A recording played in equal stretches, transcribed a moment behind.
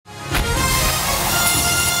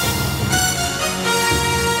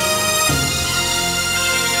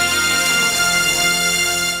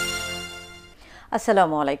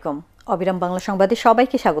আসসালামু আলাইকুম। অবিরাম বাংলা সংবাদে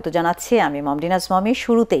সবাইকে স্বাগত জানাচ্ছি আমি মমরেনাজ মমে।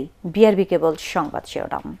 শুরুতেই বিআরবি কেবল সংবাদ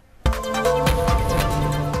শিরোনাম।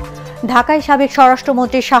 ঢাকায় সাবেক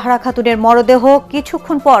স্বরাষ্ট্রমন্ত্রী সাহারা খাতুনের মরদেহ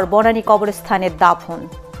কিছুক্ষণ পর বনানী কবরস্থানে দাফন।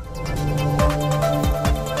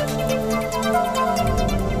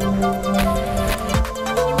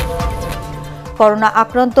 করোনা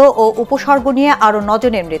আক্রান্ত ও উপসর্গ নিয়ে আরও ৯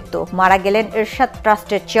 জনের মৃত্যু, মারা গেলেন এরশাদ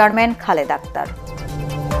ট্রাস্টের চেয়ারম্যান খালেদ আক্তার।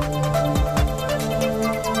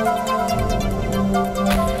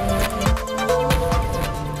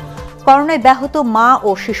 করোনায় ব্যাহত মা ও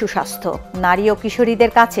শিশু স্বাস্থ্য, নারী ও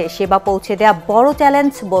কিশোরীদের কাছে সেবা পৌঁছে দেয়া বড়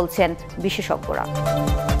চ্যালেঞ্জ বলছেন বিশেষজ্ঞরা।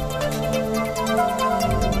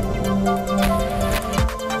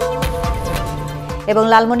 এবং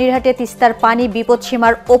লালমনিরহাটে তিস্তার পানি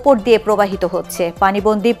বিপদসীমার ওপর দিয়ে প্রবাহিত হচ্ছে,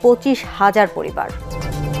 পানিবন্দী ২৫,০০০ পরিবার।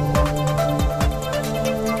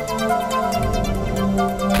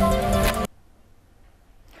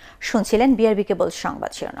 শুনছিলেন বিআরবি কেবল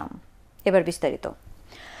সংবাদ শিরোনাম। এবার বিস্তারিত।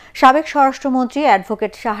 সাবেক স্বরাষ্ট্রমন্ত্রী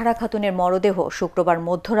অ্যাডভোকেট সাহারা খাতুনের মরদেহ শুক্রবার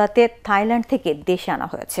মধ্যরাতে থাইল্যান্ড থেকে দেশে আনা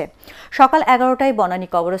হয়েছে। সকাল ১১টায় বনানী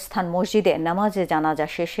কবরস্থান মসজিদে নামাজে জানাজা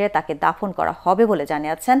শেষে তাকে দাফন করা হবে বলে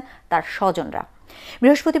জানিয়েছেন তার স্বজনরা।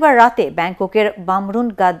 বৃহস্পতিবার রাতে ব্যাংককের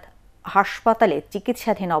বামরুনগাদ হাসপাতালে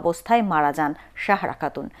চিকিৎসাধীন অবস্থায় মারা যান সাহারা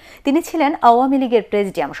খাতুন। তিনি ছিলেন আওয়ামী লীগের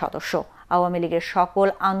প্রেসিডিয়াম সদস্য। আওয়ামী লীগের সকল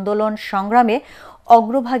আন্দোলন সংগ্রামে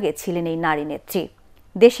অগ্রভাগে ছিলেন এই নারী নেত্রী।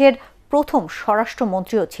 দেশের প্রথম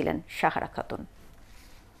স্বরাষ্ট্রমন্ত্রীও ছিলেন সাহারা খাতুন।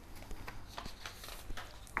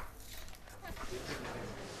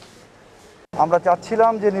 আমরা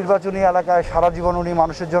চাচ্ছিলাম যে নির্বাচনী এলাকায় সারা জীবন উনি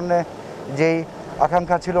মানুষের জন্য যেই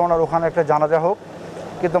আকাঙ্ক্ষা ছিল ওনার ওখানে একটা জানাজা হোক,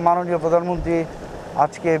 কিন্তু মাননীয় প্রধানমন্ত্রী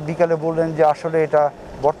আজকে বিকালে বললেন যে আসলে এটা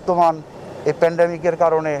বর্তমান এই প্যান্ডামিকের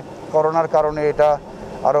কারণে, করোনার কারণে এটা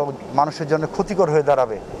আরও মানুষের জন্য ক্ষতিকর হয়ে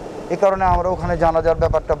দাঁড়াবে। এ কারণে আমরা ওখানে জানাজার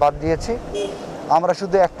ব্যাপারটা বাদ দিয়েছি। আমরা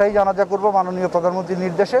শুধু একটাই জানাজা করব মাননীয় প্রধানমন্ত্রীর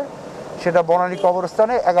নির্দেশে, সেটা বনানী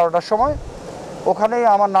কবরস্থানে ১১টার সময়। ওখানেই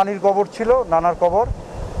আমার নানির কবর ছিল, নানার কবর।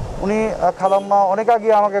 উনি খালাম্মা অনেক আগে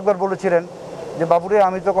আমাকে একবার বলেছিলেন যে বাবুরে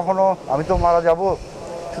আমি তো মারা যাব,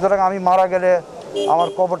 সুতরাং আমি মারা গেলে আমার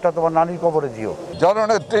কবরটা তোমার নানির কবরে দিও।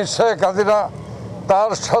 জননেত্রী শেখ হাসিনা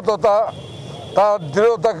তার সততা, তার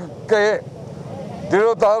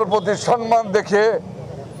দৃঢ়তার প্রতি সম্মান দেখিয়ে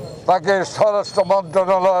তাকে স্বরাষ্ট্র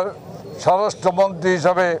মন্ত্রণালয়ের স্বরাষ্ট্রমন্ত্রী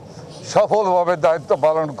হিসাবে সফলভাবে দায়িত্ব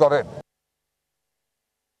পালন করেন।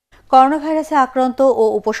 করোনা ভাইরাসে আক্রান্ত ও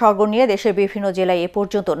উপসর্গ নিয়ে দেশের বিভিন্ন জেলায় এ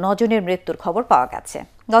পর্যন্ত ৯ জনের মৃত্যুর খবর পাওয়া গেছে।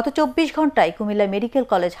 গত ২৪ ঘন্টায় কুমিল্লা মেডিকেল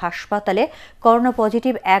কলেজ হাসপাতালে করোনা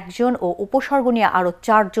পজিটিভ ১ জন ও উপসর্গ নিয়ে আরও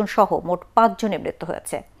 ৪ জন সহ মোট ৫ জনের মৃত্যু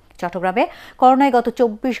হয়েছে। চট্টগ্রামে করোনায় গত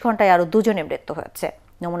 ২৪ ঘন্টায় আরও ২ জনের মৃত্যু হয়েছে।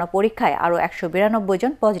 নমুনা পরীক্ষায় আরও ১৯২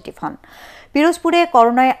 জন পজিটিভ হন। পিরোজপুরে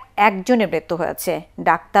করোনায় ১ জনের মৃত্যু হয়েছে।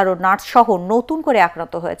 ডাক্তার ও নার্স সহ নতুন করে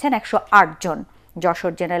আক্রান্ত হয়েছেন ১০৮ জন।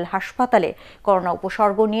 যশোর জেনারেল হাসপাতালে করোনা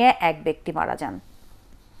উপসর্গ নিয়ে এক ব্যক্তি মারা যান।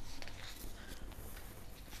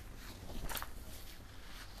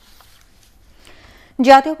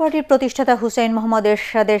 জাতীয় পার্টির প্রতিষ্ঠাতা হুসাইন মোহাম্মদ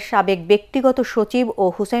এরশাদের সাবেক ব্যক্তিগত সচিব ও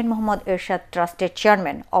হুসাইন মোহাম্মদ এরশাদ ট্রাস্টের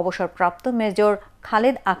চেয়ারম্যান অবসরপ্রাপ্ত মেজর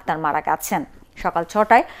খালেদ আক্তার মারা গেছেন। সকাল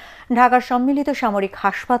 ৬টায় ঢাকার সম্মিলিত সামরিক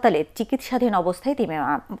হাসপাতালে চিকিৎসাধীন অবস্থায়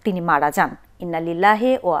তিনি মারা যান। ইন্না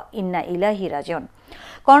লিল্লাহি ওয়া ইন্না ইলাইহি রাজিউন।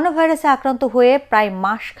 করোনা ভাইরাসে আক্রান্ত হয়ে প্রায়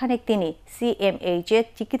মাসখানেক তিনি সিএমএইচে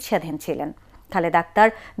চিকিৎসাধীন ছিলেন। খালেদ আক্তার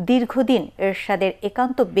দীর্ঘদিন এরশাদের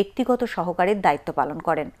একান্ত ব্যক্তিগত সহকারীর দায়িত্ব পালন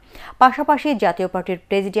করেন। পাশাপাশি জাতীয় পার্টির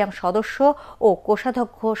প্রেসিডিয়াম সদস্য ও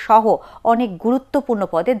কোষাধ্যক্ষ সহ অনেক গুরুত্বপূর্ণ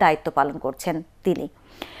পদে দায়িত্ব পালন করছেন তিনি।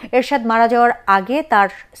 এরশাদ মারা যাওয়ার আগে তার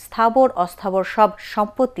স্থাবর অস্থাবর সব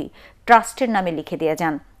সম্পত্তি ট্রাস্টের নামে লিখে দিয়ে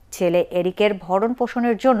যান। ছেলে এরিকের ভরণ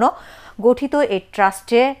পোষণের জন্য গঠিত এই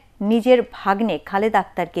ট্রাস্টে নিজের ভাগ্নে খালেদ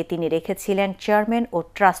আক্তারকে তিনি রেখেছিলেন চেয়ারম্যান ও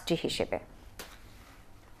ট্রাস্টি হিসেবে।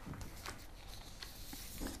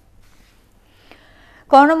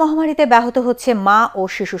 করোনা মহামারীতে ব্যাহত হচ্ছে মা ও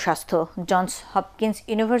শিশু স্বাস্থ্য। জনস হপকিন্স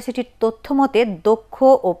ইউনিভার্সিটির তথ্য মতে দক্ষ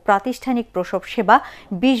ও প্রাতিষ্ঠানিক প্রসব সেবা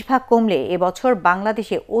 ২০ ভাগ কমলে এবছর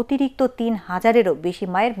বাংলাদেশে অতিরিক্ত ৩,০০০-এরও বেশি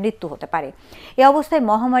মায়ের মৃত্যু হতে পারে। এ অবস্থায়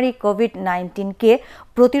মহামারী কোভিড-১৯কে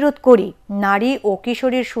প্রতিরোধ করি, নারী ও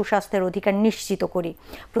কিশোরীর সুস্বাস্থ্যের অধিকার নিশ্চিত করি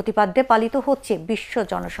প্রতিপাদ্যে পালিত হচ্ছে বিশ্ব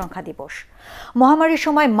জনসংখ্যা দিবস। মহামারীর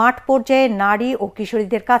সময় মাঠ পর্যায়ে নারী ও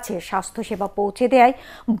কিশোরীদের কাছে স্বাস্থ্যসেবা পৌঁছে দেওয়াই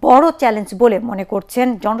বড় চ্যালেঞ্জ বলে মনে করছেন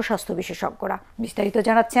জনস্বাস্থ্য বিশেষজ্ঞরা। বিস্তারিত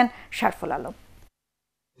জানাচ্ছেন শারফুল আলম।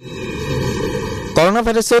 করোনা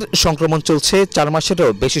ভাইরাসের সংক্রমণ চলছে 4 মাসেরও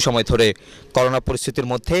বেশি সময় ধরে। করোনা পরিস্থিতির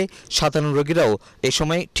মধ্যে সাধারণ রোগীরাও এই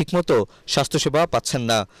সময় ঠিকমতো স্বাস্থ্যসেবা পাচ্ছেন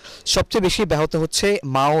না। সবচেয়ে বেশি ব্যাহত হচ্ছে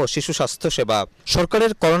মা ও শিশু স্বাস্থ্যসেবা।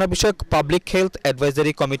 সরকারের করোনা বিষয়ক পাবলিক হেলথ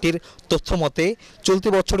অ্যাডভাইজারি কমিটির তথ্য মতে চলতি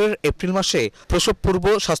বছরের এপ্রিল মাসে প্রসব পূর্ব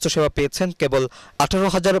স্বাস্থ্যসেবা পেয়েছেন কেবল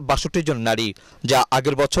 18,062 জন নারী, যা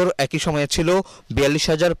আগের বছর একই সময়ে ছিল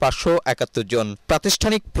 42,571 জন।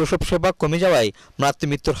 প্রাতিষ্ঠানিক প্রসব সেবা কমে যাওয়ায়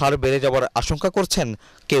মাতৃমৃত্যুর হার বেড়ে যাওয়ার আশঙ্কা করছেন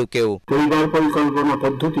কেউ কেউ। পরিবার পরিকল্পনা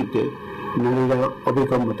পদ্ধতিতে নারীরা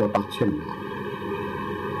অভিজ্ঞতা পাচ্ছেন না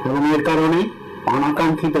এবং এর কারণে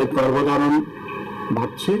অনাকাঙ্ক্ষিত গর্ভধারণ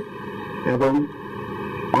বাড়ছে এবং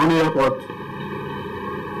অনিরাপদ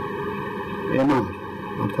এমআর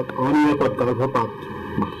অর্থাৎ অনিরাপদ গর্ভপাত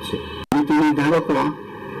বাড়ছে। নীতি নির্ধারকরা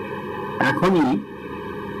এখনই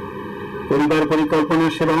পরিবার পরিকল্পনা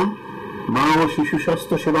সেবা, মা ও শিশু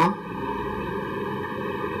স্বাস্থ্য সেবা,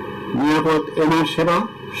 নিরাপদ এমআর সেবা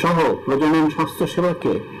সহ প্রজনন স্বাস্থ্য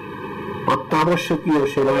সেবাকে অত্যাবশ্যকীয়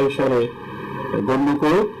সেবা হিসাবে গণ্য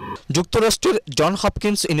করুক। যুক্তরাষ্ট্রের জন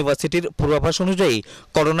হপকিন্স ইউনিভার্সিটির পূর্বাভাস অনুযায়ী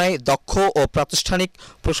করোনায় দক্ষ ও প্রাতিষ্ঠানিক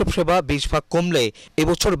প্রসব সেবা 20 ভাগ কমলে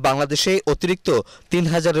এবছর বাংলাদেশে অতিরিক্ত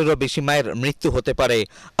 3,000-এরও বেশি মায়ের মৃত্যু হতে পারে,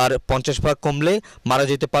 আর 50 ভাগ কমলে মারা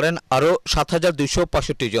যেতে পারেন আরও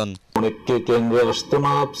 7,265 জন। অনেককে কেন্দ্রে আসতো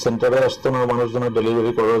না, সেন্টারে আসতো না মানুষজনের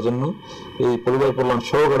ডেলিভারি করার জন্য। এই পরিবার কল্যাণ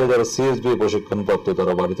সহকারে যারা সিএসবি প্রশিক্ষণপ্রাপ্ত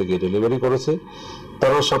তারা বাড়ি থেকে ডেলিভারি করেছে।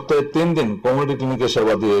 তারা সপ্তাহে 3 দিন কমিউনিটি ক্লিনিকে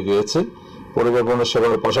সেবা দিয়ে গিয়েছে। পরিবার কল্যাণ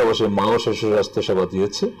সেবার পাশাপাশি মা ও শিশু স্বাস্থ্য সেবা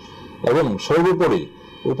দিয়েছে এবং সর্বোপরি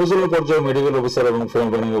উপজেলা পর্যায়ে মেডিকেল অফিসার এবং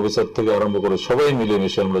ফ্রন্ট লাইন অফিসার থেকে আরম্ভ করে সবাই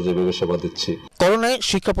মিলেমিশে আমরা যেভাবে সেবা দিচ্ছি। করোনায়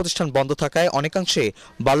শিক্ষা প্রতিষ্ঠান বন্ধ থাকায় অনেকাংশে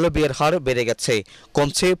বাল্য বিয়ের হার বেড়ে গেছে,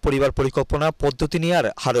 কমছে পরিবার পরিকল্পনা পদ্ধতি নেওয়ার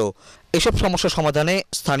হারও। এসব সমস্যা সমাধানে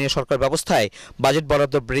স্থানীয় সরকার ব্যবস্থায় বাজেট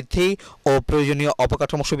বরাদ্দ বৃদ্ধি ও প্রয়োজনীয়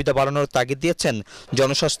অবকাঠামো সুবিধা বাড়ানোর তাগিদ দিয়েছেন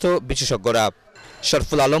জনস্বাস্থ্য বিশেষজ্ঞরা।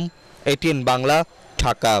 শরফুল আলম, ATN বাংলা,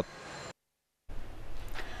 ঢাকা।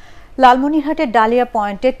 লালমনিরহাটের ডালিয়া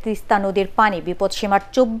পয়েন্টে তিস্তা নদীর পানি বিপদসীমার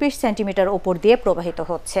 24 সেন্টিমিটার উপর দিয়ে প্রবাহিত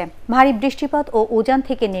হচ্ছে। ভারী বৃষ্টিপাত ও উজান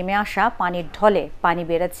থেকে নেমে আসা পানির ঢলে পানি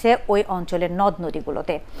বেড়েছে ওই অঞ্চলের নদ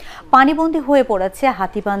নদীগুলোতে। পানিবন্দী হয়ে পড়েছে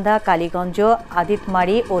হাতীবান্ধা, কালীগঞ্জ,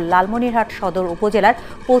 আদিতমারি ও লালমনিরহাট সদর উপজেলার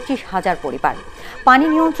 25,000 পরিবার। পানি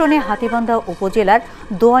নিয়ন্ত্রণে হাতীবান্ধা উপজেলার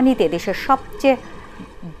দোয়ানিতে দেশের সবচেয়ে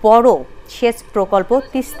বড় সেচ প্রকল্প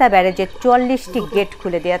তিস্তা ব্যারেজের 44টি গেট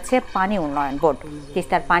খুলে দিয়েছে পানি উন্নয়ন বোর্ড।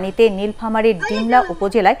 তিস্তার পানিতে নীলফামারীর ডিমলা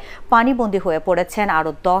উপজেলায় পানিবন্দী হয়ে পড়েছেন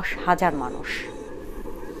আরও 10,000 মানুষ।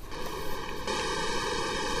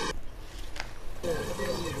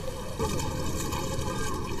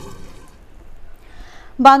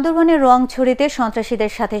 বান্দরবানের রোয়াংছড়িতে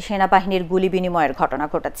সন্ত্রাসীদের সাথে সেনাবাহিনীর গুলি বিনিময়ের ঘটনা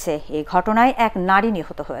ঘটেছে। এই ঘটনায় এক নারী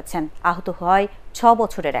নিহত হয়েছেন, আহত হয় 6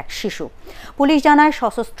 বছরের এক শিশু। পুলিশ জানায়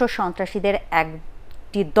সশস্ত্র সন্ত্রাসীদের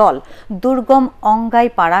একটি দল দুর্গম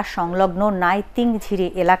অঙ্গাইপাড়া সংলগ্ন নাইতিংঝিরি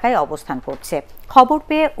এলাকায় অবস্থান করছে। খবর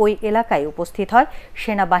পেয়ে ওই এলাকায় উপস্থিত হয়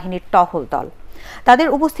সেনাবাহিনীর টহল দল। তাদের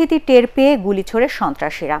উপস্থিতি টের পেয়ে গুলি ছোড়ে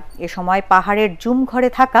সন্ত্রাসীরা। এ সময় পাহাড়ের জুম ঘরে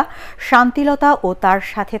থাকা শান্তিলতা ও তার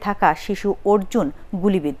সাথে থাকা শিশু অর্জুন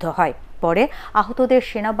গুলিবিদ্ধ হয়। পরে আহতদের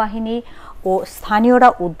সেনাবাহিনী ও স্থানীয়রা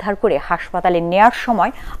উদ্ধার করে হাসপাতালে নেয়ার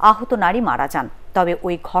সময় আহত নারী মারা যান। তবে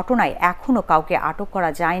ওই ঘটনায় এখনও কাউকে আটক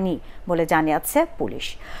করা যায়নি বলে জানিয়েছে পুলিশ।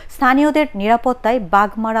 স্থানীয়দের নিরাপত্তায়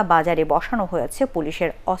বাগমারা বাজারে বসানো হয়েছে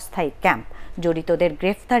পুলিশের অস্থায়ী ক্যাম্প। জড়িতদের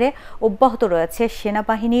গ্রেফতারে অব্যাহত রয়েছে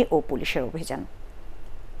সেনাবাহিনী ও পুলিশের অভিযান।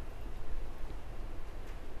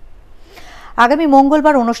 আগামী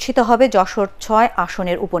মঙ্গলবার অনুষ্ঠিত হবে যশোর 6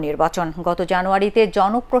 আসনের উপনির্বাচন। গত জানুয়ারিতে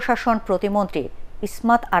জনপ্রশাসন প্রতিমন্ত্রী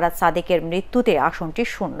ইসমাত আরাদ সাদেকের মৃত্যুতে আসনটি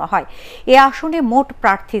শূন্য হয়। এ আসনে মোট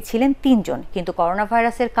প্রার্থী ছিলেন 3 জন, কিন্তু করোনা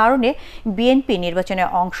ভাইরাসের কারণে বিএনপি নির্বাচনে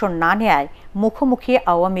অংশ না নেয়ায় মুখোমুখি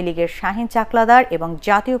আওয়ামী লীগের শাহিন চাকলাদার এবং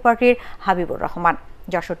জাতীয় পার্টির হাবিবুর রহমান।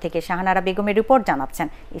 যশোর থেকে শাহানারা বেগমের রিপোর্ট, জানাচ্ছেন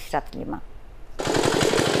ইশরাত লিমা।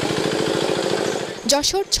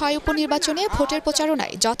 যশোর 6 উপনির্বাচনে ভোটের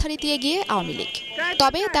প্রচারণায় যথারীতি এগিয়ে আওয়ামী লীগ,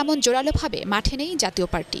 তবে তেমন জোরালোভাবে মাঠে নেই জাতীয়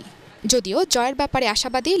পার্টি। যদিও জয়ের ব্যাপারে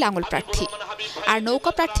আশাবাদী লাঙ্গল প্রার্থী। আর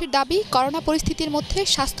নৌকা প্রার্থীর দাবি, করোনা পরিস্থিতির মধ্যে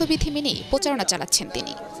স্বাস্থ্যবিধি মেনেই প্রচারণা চালাচ্ছেন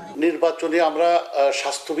তিনি। নির্বাচনে আমরা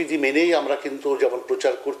স্বাস্থ্যবিধি মেনেই আমরা কিন্তু যেমন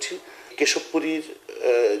প্রচার করছি, কেশবপুরীর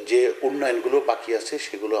যে উন্নয়নগুলো বাকি আছে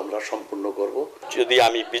সেগুলো আমরা সম্পূর্ণ করব। যদি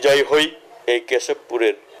আমি বিজয়ী হই, এই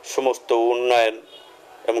কেশবপুরের সমস্ত উন্নয়ন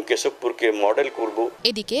এবং কেশবপুরকে মডেল করব।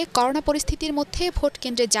 এদিকে করোনা পরিস্থিতির মধ্যে ভোট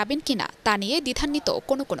কেন্দ্রে যাবেন কিনা তা নিয়ে দ্বিধান্বিত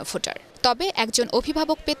কোনো ভোটার। তবে একজন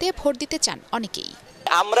অভিভাবক পেতে ভোট দিতে চান অনেকেই।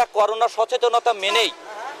 আমরা করোনা সচেতনতা মেনেই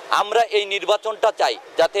আমরা এই নির্বাচনটা চাই,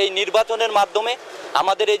 যাতে এই নির্বাচনের মাধ্যমে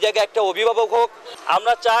আমাদের এই জায়গায় একটা অভিভাবক হোক।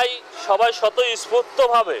 আমরা চাই সবাই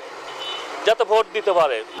স্বতঃস্ফূর্তভাবে যাতে ভোট দিতে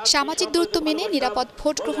পারে। সামাজিক দূরত্ব মেনে নিরাপদ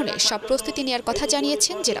ভোট গ্রহণে সব প্রস্তুতি নেওয়ার কথা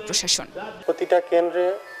জানিয়েছেন জেলা প্রশাসন। প্রতিটা কেন্দ্রে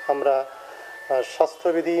আমরা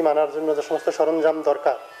স্বাস্থ্যবিধি মানার জন্য যে সমস্ত সরঞ্জাম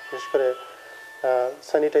দরকার, বিশেষ করে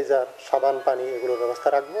স্যানিটাইজার, সাবান, পানি, এগুলোর ব্যবস্থা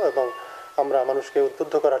রাখবো এবং আমরা মানুষকে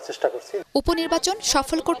উদ্বুদ্ধ করার চেষ্টা করছি। উপনির্বাচন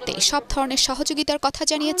সফল করতে সব ধরনের সহযোগিতার কথা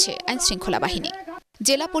জানিয়েছে আইনশৃঙ্খলা বাহিনী।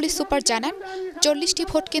 জেলা পুলিশ সুপার জানান, 40টি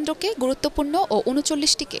ভোট কেন্দ্রকে গুরুত্বপূর্ণ ও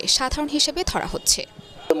 39টিকে সাধারণ হিসেবে ধরা হচ্ছে।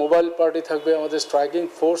 মোবাইল পার্টি থাকবে, আমাদের স্ট্রাইকিং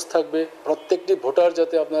ফোর্স থাকবে। প্রত্যেকটি ভোটার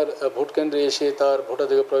যাতে আপনার ভোট কেন্দ্রে এসে তার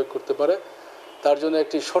ভোটাধিকার প্রয়োগ করতে পারে, তার জন্য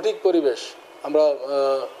একটি সঠিক পরিবেশ আমরা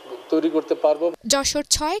তৈরি করতে পারবো। যশোর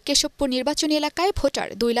 6 কেশবপুর নির্বাচনী এলাকায় ভোটার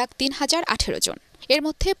 2,03,018 জন। এর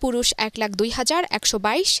মধ্যে পুরুষ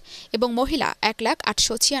 1,02,122 এবং মহিলা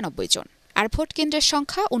 1,08,96 জন। আর ভোট কেন্দ্রের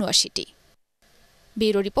সংখ্যা 79টি।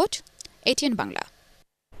 Bureau report, ATN Bangla.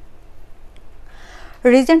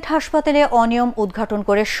 Regent হাসপাতালে অনিয়ম উদ্ঘাটন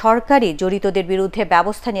করে সরকারি জড়িতদের বিরুদ্ধে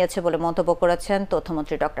ব্যবস্থা নিয়েছে বলে মন্তব্য করেছেন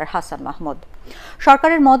তথ্যমন্ত্রী ডক্টর হাসান মাহমুদ।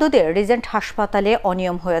 সরকারের মদদে রিজেন্ট হাসপাতালে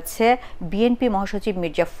অনিয়ম হয়েছে, বিএনপি মহাসচিব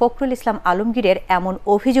মির্জা ফখরুল ইসলাম আলমগীরের এমন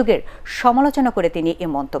অভিযোগের সমালোচনা করে তিনি এ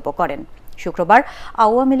মন্তব্য করেন। শুক্রবার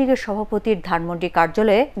আওয়ামী লীগের সভাপতির ধানমন্ডি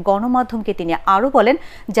কার্যালয়ে গণমাধ্যমকে তিনি আরও বলেন,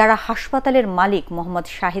 যারা হাসপাতালের মালিক মোহাম্মদ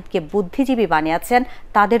শাহিদকে বুদ্ধিজীবী বানিয়েছেন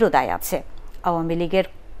তাদেরও দায় আছে। আওয়ামী লীগের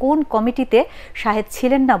কোন কমিটিতে শাহেদ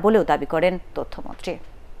ছিলেন না বলেও দাবি করেন তথ্যমন্ত্রী।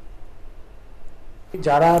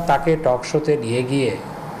 যারা তাকে টক শোতে নিয়ে গিয়ে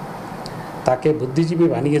তাকে বুদ্ধিজীবী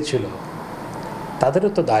বানিয়েছিল তাদেরও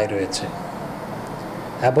তো দায় রয়েছে,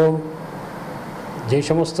 এবং যে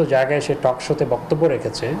সমস্ত জায়গায় সে টক শোতে বক্তব্য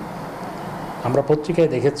রেখেছে আমরা পত্রিকায়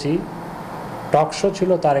দেখেছি টক শো ছিল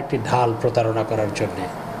তার একটি ঢাল প্রতারণা করার জন্যে।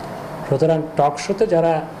 সুতরাং টক শোতে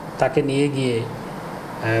যারা তাকে নিয়ে গিয়ে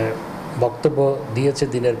বক্তব্য দিয়েছে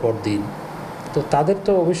দিনের পর দিন, তো তাদের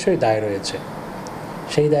তো অবশ্যই দায় রয়েছে,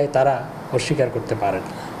 সেই দায় তারা অস্বীকার করতে পারেন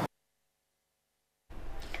না।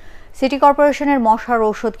 সিটি কর্পোরেশনের মশার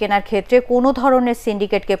ঔষধ কেনার ক্ষেত্রে কোনো ধরনের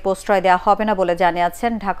সিন্ডিকেটকে প্রশ্রয় দেওয়া হবে না বলে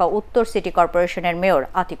জানিয়েছেন ঢাকা উত্তর সিটি কর্পোরেশনের মেয়র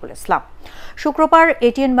আতিকুল ইসলাম। শুক্রবার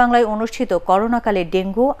ATN বাংলায় অনুষ্ঠিত করোনাকালে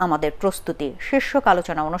ডেঙ্গু আমাদের প্রস্তুতি শীর্ষক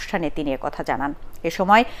আলোচনা অনুষ্ঠানে তিনি একথা জানান। এ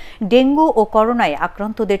সময় ডেঙ্গু ও করোনায়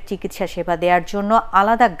আক্রান্তদের চিকিৎসা সেবা দেওয়ার জন্য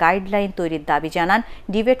আলাদা গাইডলাইন তৈরির দাবি জানান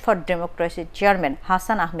debate for ডেমোক্রেসির chairman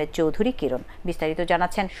Hasan Ahmed Chowdhury কিরণ। বিস্তারিত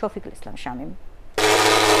জানাচ্ছেন শফিকুল ইসলাম শামীম।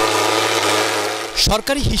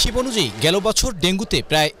 সরকারি হিসেব অনুযায়ী গেল বছর ডেঙ্গুতে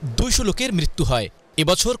প্রায় 200 লোকের মৃত্যু হয়।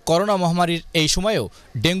 এবছর করোনা মহামারীর এই সময়েও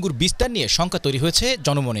ডেঙ্গুর বিস্তার নিয়ে শঙ্কা তৈরি হয়েছে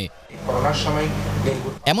জনমনে।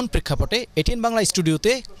 এমন প্রেক্ষাপটে ATN বাংলা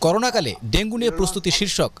স্টুডিওতে করোনাকালে ডেঙ্গু নিয়ে প্রস্তুতি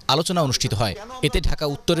শীর্ষক আলোচনা অনুষ্ঠিত হয়। এতে ঢাকা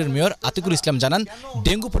উত্তরের মেয়র আতিকুল ইসলাম জানান,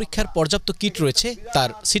 ডেঙ্গু পরীক্ষার পর্যাপ্ত কিট রয়েছে তার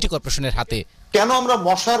সিটি কর্পোরেশনের হাতে। কেন আমরা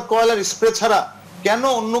মশার কয়েলের স্প্রে ছাড়া কেন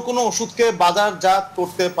অন্য কোনো ওষুধকে বাজারজাত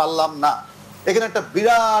করতে পারলাম না? এখানে একটা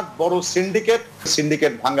বিরাট বড়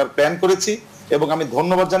সিন্ডিকেট ভাঙার প্ল্যান করেছি এবং আমি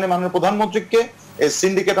ধন্যবাদ জানাই মাননীয় প্রধানমন্ত্রীকে। এই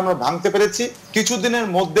সিন্ডিকেট আমরা ভাঙতে পেরেছি। কিছুদিনের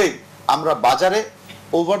মধ্যেই আমরা বাজারে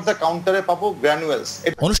ওভার দ্য কাউন্টারে পাবো গ্র্যানুয়েলস।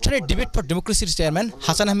 অনুষ্ঠানে debate for ডেমোক্রেসির chairman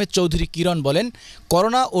Hasan Ahmed Chowdhury কিরণ বলেন,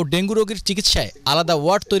 করোনা ও ডেঙ্গু রোগের চিকিৎসায় আলাদা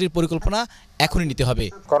ওয়ার্ড তৈরির পরিকল্পনা এখনই নিতে হবে।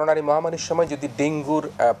 করোনারি মহামারীর সময় যদি ডেঙ্গুর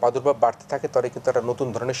প্রাদুর্ভাব বাড়তে থাকে তবে কিন্তু একটা নতুন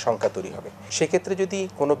ধরনের সংখ্যা তৈরি হবে। সেক্ষেত্রে যদি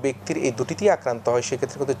কোনো ব্যক্তির এই দুটিতেই আক্রান্ত হয়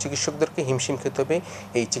সেক্ষেত্রে কিন্তু চিকিৎসকদেরকে হিমশিম খেতে হবে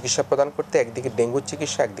এই চিকিৎসা প্রদান করতে, একদিকে ডেঙ্গুর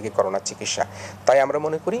চিকিৎসা, একদিকে করোনার চিকিৎসা। তাই আমরা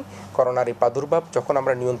মনে করি করোনার এই প্রাদুর্ভাব যখন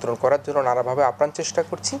আমরা নিয়ন্ত্রণ করার জন্য নানাভাবে আপ্রাণ চেষ্টা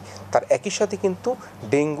করছি, তার একই সাথে কিন্তু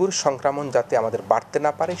ডেঙ্গুর সংক্রমণ যাতে আমাদের বাড়তে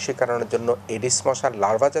না পারে সে কারণের জন্য এডিস মশার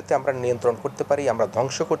লার্ভা যাতে আমরা নিয়ন্ত্রণ করতে পারি, আমরা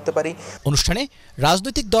ধ্বংস করতে পারি। অনুষ্ঠানে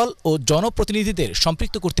রাজনৈতিক দল ও জনপ্রতিনিধিদের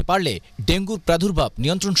সম্পৃক্ত করতে পারলে ডেঙ্গুর প্রাদুর্ভাব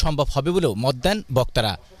নিয়ন্ত্রণ সম্ভব হবে বলেও মত দেন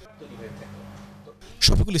বক্তারা।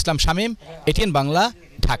 শফিকুল ইসলাম শামীম, ATN বাংলা,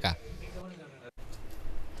 ঢাকা।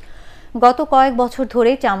 গত কয়েক বছর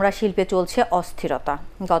ধরেই চামড়া শিল্পে চলছে অস্থিরতা।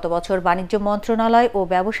 গত বছর বাণিজ্য মন্ত্রণালয় ও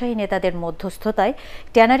ব্যবসায়ী নেতাদের মধ্যস্থতায়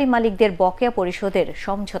ট্যানারি মালিকদের বকেয়া পরিশোধের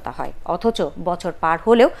সমঝোতা হয়, অথচ বছর পার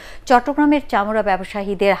হলেও চট্টগ্রামের চামড়া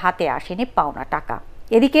ব্যবসায়ীদের হাতে আসেনি পাওনা টাকা।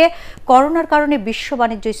 এদিকে করোনার কারণে বিশ্ব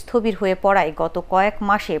বাণিজ্য স্থবির হয়ে পড়ায় গত কয়েক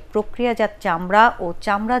মাসে প্রক্রিয়াজাত চামড়া ও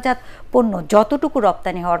চামড়াজাত পণ্য যতটুকু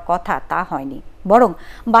রপ্তানি হওয়ার কথা তা হয়নি, বরং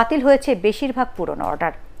বাতিল হয়েছে বেশিরভাগ পুরনো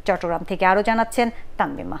অর্ডার। চট্টগ্রাম থেকে আরও জানাচ্ছেন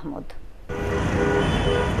তানভীর মাহমুদ।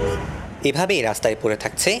 এভাবেই রাস্তায় পড়ে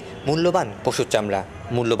থাকছে মূল্যবান পশুর চামড়া।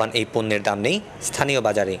 মূল্যবান এই পণ্যের দাম নেই স্থানীয়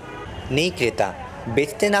বাজারে, নেই ক্রেতা।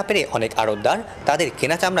 বেচতে না পেরে অনেক আড়তদার তাদের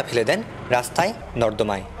কেনা চামড়া ফেলে দেন রাস্তায়,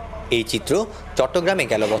 নর্দমায়। এই চিত্র চট্টগ্রামে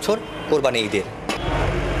গেল বছর কোরবানি ঈদের।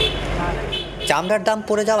 চামড়ার দাম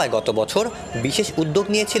পড়ে যাওয়ায় গত বছর বিশেষ উদ্যোগ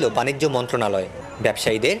নিয়েছিল বাণিজ্য মন্ত্রণালয়।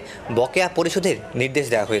 ব্যবসায়ীদের বকেয়া পরিশোধের নির্দেশ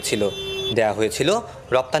দেওয়া হয়েছিল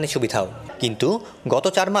রপ্তানি সুবিধাও। কিন্তু গত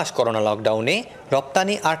 4 মাস করোনা লকডাউনে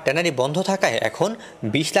রপ্তানি আর ট্যানারি বন্ধ থাকায় এখন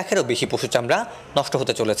 20 লাখেরও বেশি পশু চামড়া নষ্ট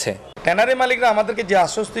হতে চলেছে। ট্যানারি মালিকরা আমাদেরকে যে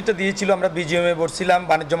আশ্বস্তিটা দিয়েছিল, আমরা বিজিএমে বসছিলাম,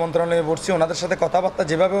 বাণিজ্য মন্ত্রণালয়ে বসছি, ওনাদের সাথে কথাবার্তা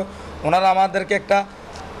যেভাবে ওনারা আমাদেরকে একটা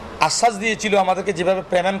আশ্বাস দিয়েছিল আমাদেরকে যেভাবে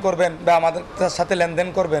পেমেন্ট করবেন বা আমাদের সাথে লেনদেন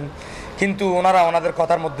করবেন, কিন্তু ওনাদের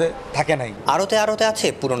কথার মধ্যে থাকে নাই। আড়তে আছে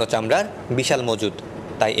পুরনো চামড়ার বিশাল মজুদ,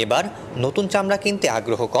 তাই এবার নতুন চামড়া কিনতে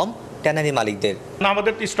আগ্রহ কম ট্যানারি মালিকদের।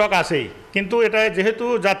 আমাদের স্টক আছেই, কিন্তু এটা যেহেতু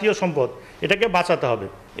জাতীয় সম্পদ, এটাকে বাঁচাতে হবে।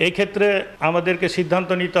 এই ক্ষেত্রে আমাদেরকে সিদ্ধান্ত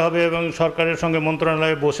নিতে হবে এবং সরকারের সঙ্গে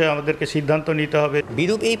মন্ত্রণালয়ে বসে আমাদেরকে সিদ্ধান্ত নিতে হবে।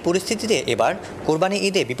 বিরূপ এই পরিস্থিতিতে এবার কোরবানি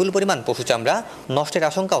ঈদে বিপুল পরিমাণ পশু চামড়া নষ্টের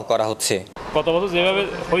আশঙ্কাও করা হচ্ছে। গত বছর যেভাবে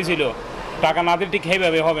হয়েছিল, টাকা না দিলে ঠিক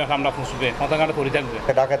সেইভাবে হবে, আমরা ফুসবে মাথাঘাটা পড়ে থাকবে।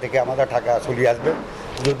 টাকা থেকে আমাদের টাকা চলে আসবে,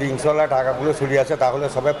 যদি ইনশাল্লাহ টাকাগুলো চলে আসে তাহলে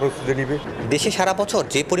সবাই প্রস্তুতি নেবে। দেশে সারা বছর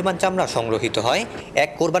যে পরিমাণ চামড়া সংগ্রহিত হয়, এক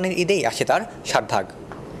কোরবানির ঈদেই আসে তার 60 ভাগ।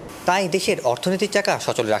 তাই দেশের অর্থনীতির চাকা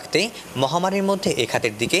সচল রাখতে মহামারীর মধ্যে এ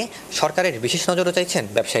খাতের দিকে সরকারের বিশেষ নজরও চাইছেন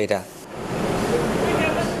ব্যবসায়ীরা।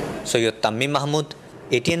 সৈয়দ তাম্মিম মাহমুদ,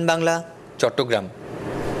 ATN বাংলা, চট্টগ্রাম।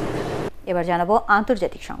 এবার জানাবো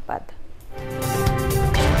আন্তর্জাতিক সংবাদ।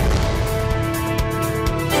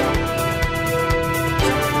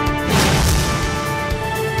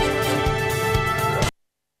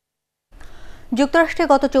 যুক্তরাষ্ট্রে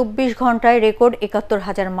গত 24 ঘন্টায় রেকর্ড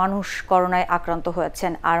 71,000 মানুষ করোনায় আক্রান্ত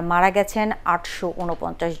হয়েছেন আর মারা গেছেন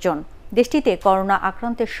 849 জন। দেশটিতে করোনা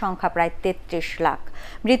আক্রান্তের সংখ্যা প্রায় 33 লাখ।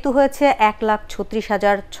 মৃত্যু হয়েছে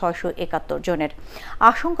 1,36,671 জনের।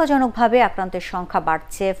 আশঙ্কাজনকভাবে আক্রান্তের সংখ্যা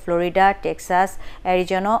বাড়ছে ফ্লোরিডা, টেক্সাস,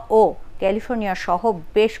 অ্যারিজোনা ও ক্যালিফোর্নিয়া সহ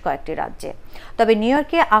বেশ কয়েকটি রাজ্যে। তবে নিউ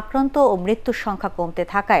ইয়র্কে আক্রান্ত ও মৃত্যুর সংখ্যা কমতে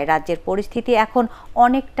থাকায় রাজ্যের পরিস্থিতি এখন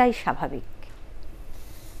অনেকটাই স্বাভাবিক।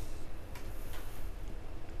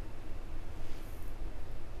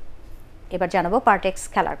 এবার জানাবো পার্টেক্স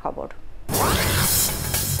খেলার খবর।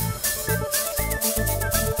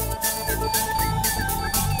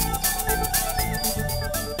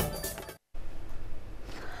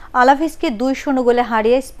 আলাভেসকে 2-0 গোলে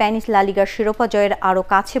হারিয়ে স্প্যানিশ লা লিগার শিরোপা জয়ের আরও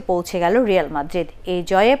কাছে পৌঁছে গেল রিয়াল মাদ্রিদ। এই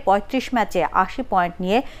জয়ে 35 ম্যাচে 80 পয়েন্ট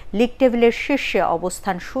নিয়ে লিগ টেবিলের শীর্ষে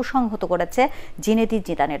অবস্থান সুসংহত করেছে জিনেদিন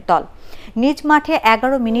জিদানের দল। নিজ মাঠে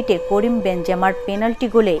 11 মিনিটে করিম বেনজেমার পেনাল্টি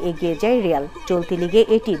গোলে এগিয়ে যায় রিয়াল। চলতি লিগে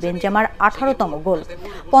এটি বেনজেমার 18তম গোল।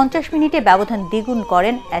 50 মিনিটে ব্যবধান দ্বিগুণ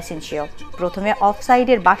করেন অ্যাসেনসিও। প্রথমে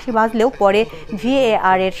অফসাইডের বাঁশি বাজলেও পরে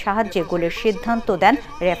VAR এর সাহায্যে গোলের সিদ্ধান্ত দেন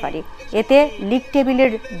রেফারি। এতে লিগ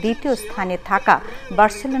টেবিলের দ্বিতীয় স্থানে থাকা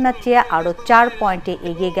বার্সেলোনার চেয়ে আরও 4 পয়েন্টে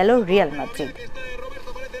এগিয়ে গেল রিয়াল মাদ্রিদ।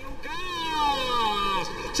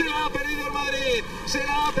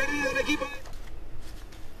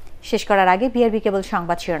 শেষ করার আগে বিআরবি কেবল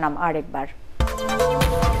সংবাদ শিরোনাম আরেকবার।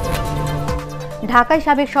 ঢাকায়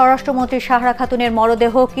সাবেক স্বরাষ্ট্রমন্ত্রী সাহরা খাতুনের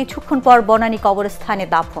মরদেহ কিছুক্ষণ পর বনানী কবরস্থানে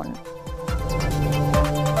দাফন।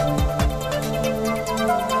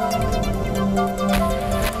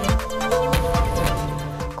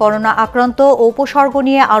 করোনা আক্রান্ত ও উপসর্গ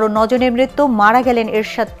নিয়ে আরও 9 জনের মৃত্যু, মারা গেলেন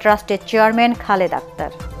এরশাদ ট্রাস্টের চেয়ারম্যান খালেদ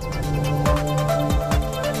আক্তার।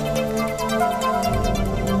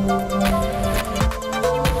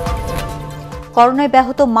 করোনায়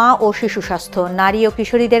ব্যাহত মা ও শিশু স্বাস্থ্য, নারী ও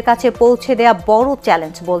কিশোরীদের কাছে পৌঁছে দেয়া বড়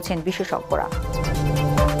চ্যালেঞ্জ বলছেন বিশেষজ্ঞরা।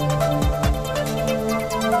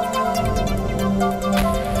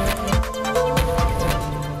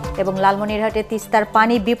 এবং লালমনিরহাটে তিস্তার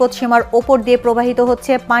পানি বিপদসীমার ওপর দিয়ে প্রবাহিত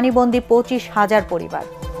হচ্ছে, পানিবন্দী 25,000 পরিবার।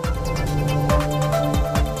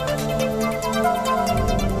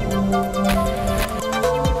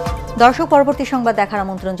 দর্শক, পরবর্তী সংবাদ দেখার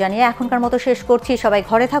আমন্ত্রণ জানিয়ে এখনকার মতো শেষ করছি। সবাই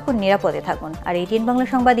ঘরে থাকুন, নিরাপদে থাকুন। আর ATN বাংলা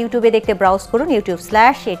সংবাদ ইউটিউবে দেখতে ব্রাউজ করুন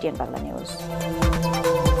youtube/ATN Bangla News।